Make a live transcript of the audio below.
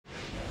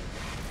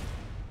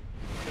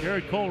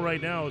Garrett Cole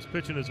right now is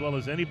pitching as well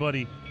as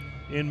anybody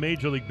in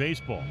Major League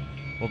Baseball.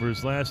 Over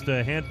his last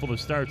handful of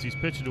starts, he's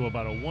pitching to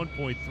about a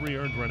 1.3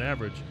 earned run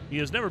average. He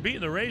has never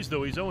beaten the Rays,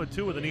 though. He's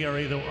 0-2 with an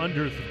ERA, though,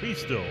 under 3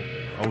 still.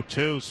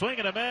 0-2, swing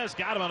and a miss,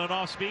 got him on an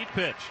off-speed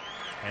pitch.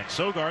 And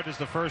Sogard is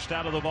the first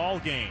out of the ball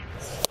game.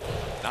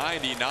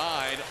 99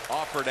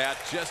 offered at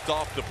just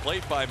off the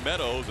plate by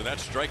Meadows, and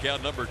that's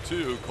strikeout number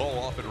 2. Cole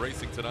off and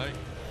racing tonight.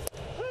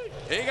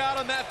 He got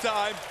him that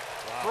time.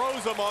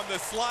 Throws him on the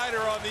slider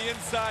on the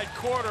inside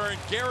corner, and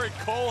Garrett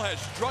Cole has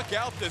struck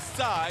out the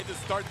side to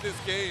start this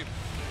game.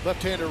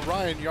 Left-hander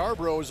Ryan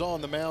Yarbrough is on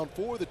the mound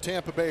for the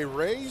Tampa Bay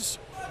Rays.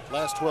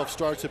 Last 12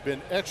 starts have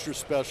been extra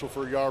special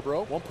for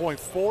Yarbrough.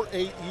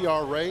 1.48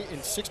 ERA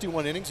in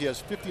 61 innings. He has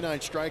 59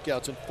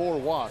 strikeouts and 4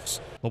 walks.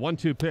 The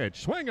 1-2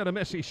 pitch, swing and a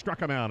miss. He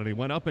struck him out, and he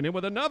went up and in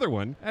with another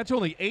one. That's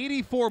only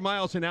 84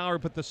 miles an hour,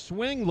 but the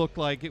swing looked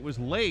like it was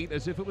late,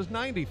 as if it was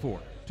 94.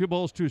 2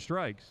 balls, 2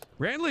 strikes.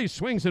 Brantley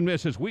swings and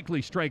misses,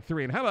 weekly strike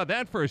 3. And how about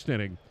that first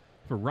inning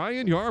for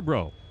Ryan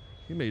Yarbrough?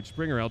 He made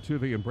Springer,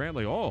 Altuve, and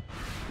Brantley all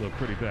look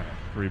pretty bad.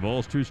 3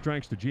 balls, 2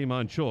 strikes to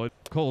Ji-Man Choi.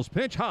 Cole's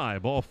pitch high,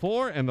 ball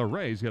 4, and the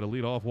Rays get a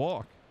leadoff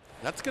walk.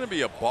 That's going to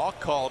be a balk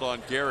called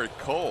on Garrett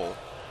Cole.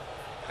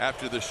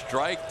 After the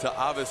strike to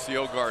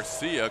Avisail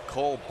Garcia,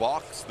 Cole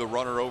balks the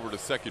runner over to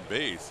second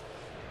base.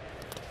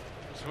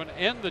 This one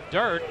in the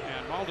dirt,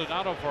 and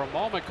Maldonado for a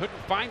moment couldn't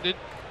find it,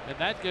 and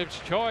that gives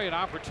Choi an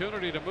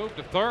opportunity to move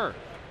to third.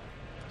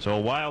 So a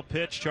wild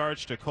pitch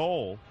charged to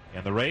Cole,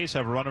 and the Rays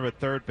have a runner at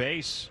third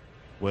base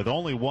with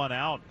only 1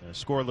 out in a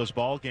scoreless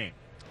ball game.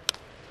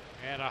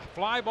 And a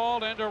fly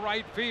ball into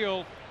right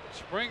field.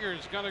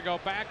 Springer's going to go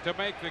back to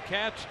make the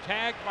catch.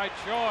 Tagged by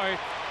Choi.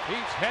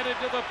 He's headed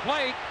to the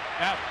plate.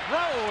 That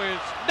throw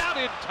is not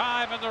in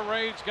time, and the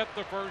Rays get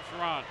the first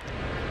run.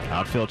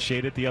 Outfield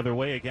shaded the other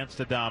way against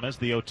Aledmys.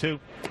 The 0-2.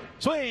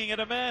 Swing and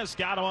a miss.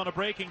 Got him on a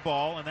breaking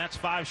ball, and that's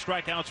 5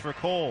 strikeouts for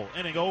Cole.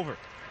 Inning over.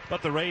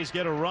 But the Rays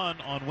get a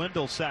run on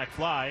Wendell's sac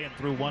fly, and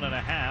through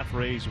 1.5,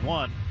 Rays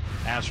 1,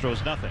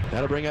 Astros nothing.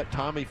 That'll bring up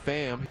Tommy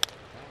Pham.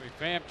 Tommy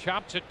Pham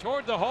chops it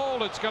toward the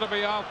hole. It's going to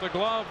be off the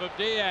glove of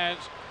Diaz.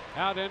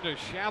 Out into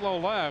shallow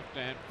left,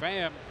 and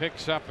Pham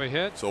picks up a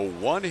hit. So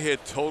 1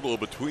 hit total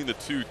between the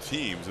 2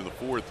 teams in the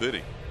 4th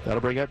inning.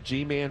 That'll bring up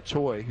Ji-Man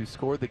Choi, who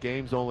scored the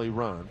game's only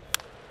run.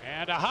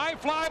 And a high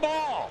fly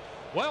ball.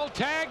 Well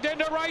tagged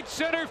into right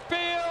center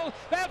field.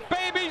 That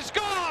baby's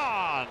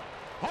gone.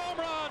 Home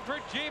run for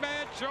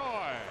Ji-Man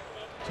Choi.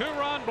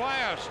 2-run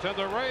blast, and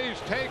the Rays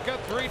take a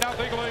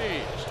 3-0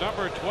 lead. It's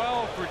number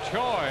 12 for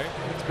Choi.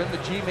 It's been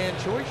the Ji-Man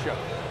Choi show.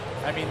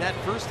 I mean, that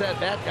first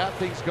at-bat got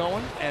things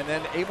going, and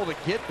then able to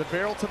get the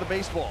barrel to the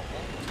baseball.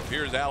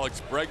 Here's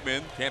Alex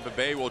Bregman. Tampa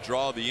Bay will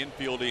draw the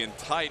infield in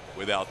tight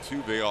with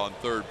Altuve on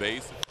third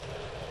base.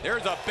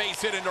 There's a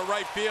base hit into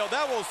right field.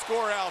 That will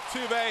score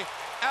Altuve.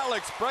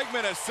 Alex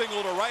Bregman has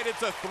singled to right.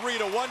 It's a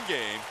 3-1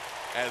 game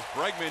as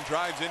Bregman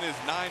drives in his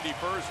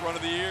 91st run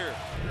of the year.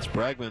 It's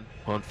Bregman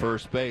on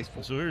first base.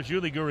 So here's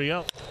Yuli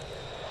Gurriel.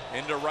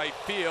 Into right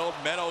field.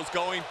 Meadows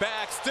going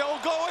back. Still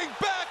going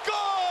back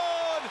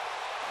on!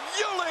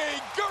 Yuli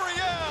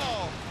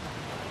Gurriel!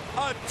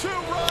 A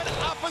 2-run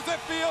opposite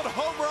field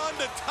home run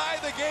to tie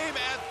the game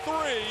at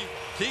 3.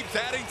 Keeps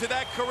adding to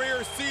that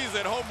career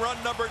season. Home run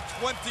number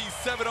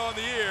 27 on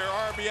the year.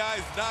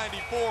 RBIs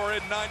 94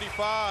 and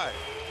 95.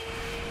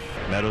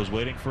 Meadows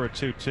waiting for a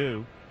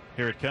 2-2.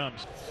 Here it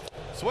comes.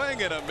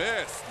 Swing and a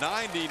miss.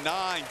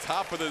 99,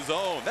 top of the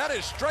zone. That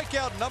is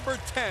strikeout number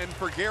 10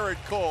 for Garrett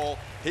Cole.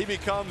 He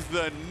becomes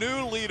the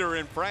new leader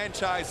in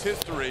franchise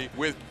history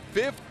with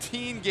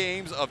 15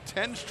 games of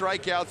 10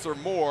 strikeouts or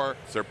more,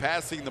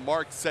 surpassing the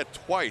mark set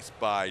twice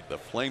by the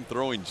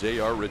flame-throwing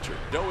J.R. Richard.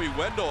 Joey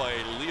Wendell, a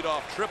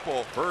leadoff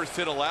triple. First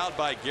hit allowed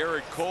by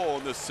Garrett Cole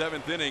in the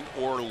 7th inning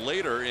or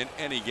later in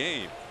any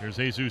game. Here's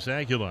Jesus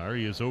Aguilar.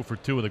 He is 0 for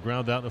 2 with a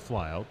ground out and a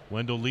flyout.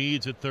 Wendell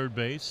leads at third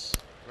base.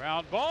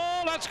 Ground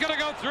ball. That's going to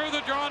go through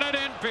the drawn at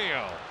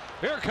infield.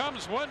 Here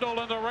comes Wendell,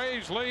 and the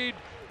Rays lead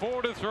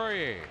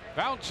 4-3.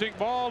 Bouncing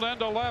ball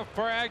into left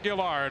for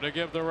Aguilar to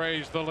give the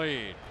Rays the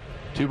lead.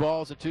 2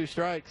 balls and 2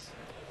 strikes.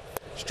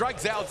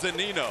 Strikes out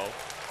Zunino.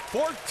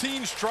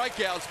 14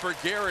 strikeouts for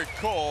Garrett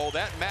Cole.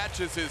 That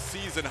matches his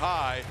season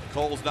high.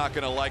 Cole's not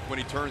going to like when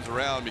he turns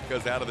around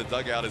because out of the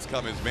dugout has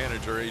come his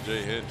manager,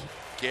 A.J. Hinch.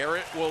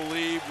 Garrett will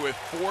leave with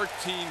 14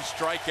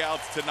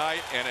 strikeouts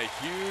tonight and a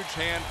huge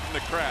hand from the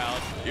crowd.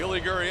 Yuli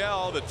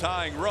Gurriel, the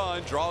tying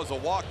run, draws a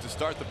walk to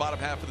start the bottom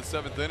half of the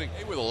 7th inning.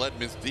 With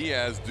Aledmys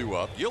Diaz due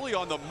up. Yuli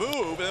on the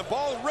move, and the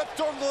ball ripped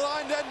over the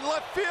line dead in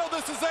left field.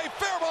 This is a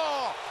fair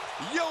ball.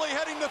 Yuli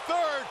heading to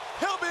third.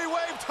 He'll be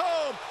waved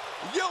home.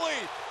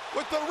 Yuli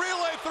with the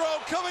relay throw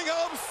coming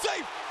home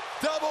safe.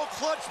 Double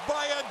clutch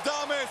by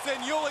Aledmys,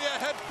 and Yuli a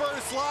head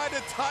first slide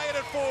to tie it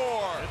at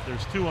 4.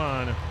 There's 2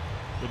 on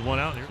with 1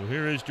 out here. So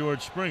here is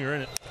George Springer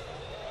in it.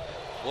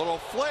 Little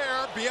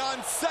flare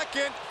beyond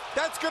second.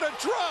 That's going to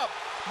drop.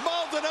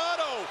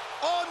 Maldonado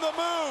on the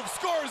move.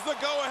 Scores the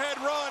go-ahead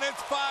run.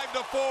 It's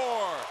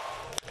 5-4.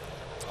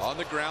 On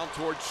the ground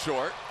towards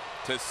short.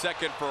 to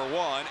second for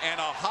one, and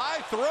a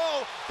high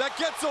throw that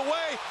gets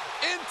away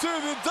into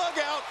the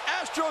dugout.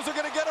 Astros are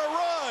going to get a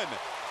run.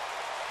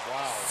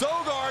 Wow.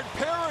 Sogard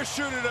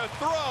parachuted a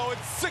throw.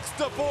 It's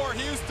 6-4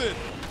 Houston.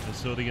 And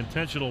so the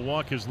intentional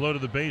walk has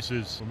loaded the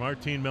bases for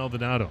Martin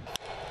Maldonado.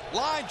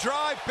 Line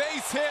drive,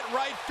 base hit,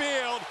 right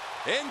field.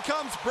 In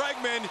comes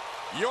Bregman.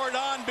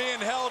 Jordan being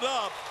held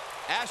up.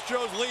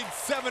 Astros lead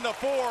 7-4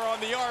 on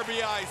the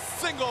RBI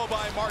single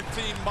by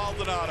Martin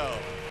Maldonado.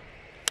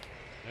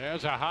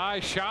 There's a high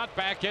shot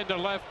back into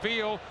left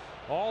field,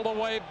 all the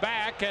way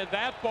back, and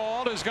that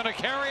ball is going to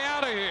carry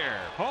out of here.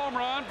 Home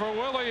run for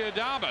Willie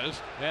Adames,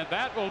 and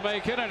that will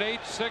make it an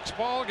 8-6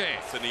 ball game.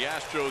 And the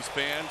Astros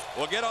fans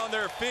will get on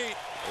their feet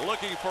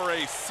looking for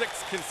a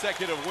 6th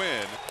consecutive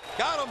win.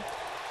 Got him.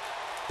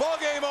 Ball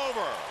game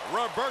over.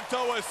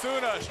 Roberto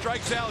Osuna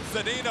strikes out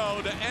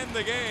Zunino to end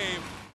the game.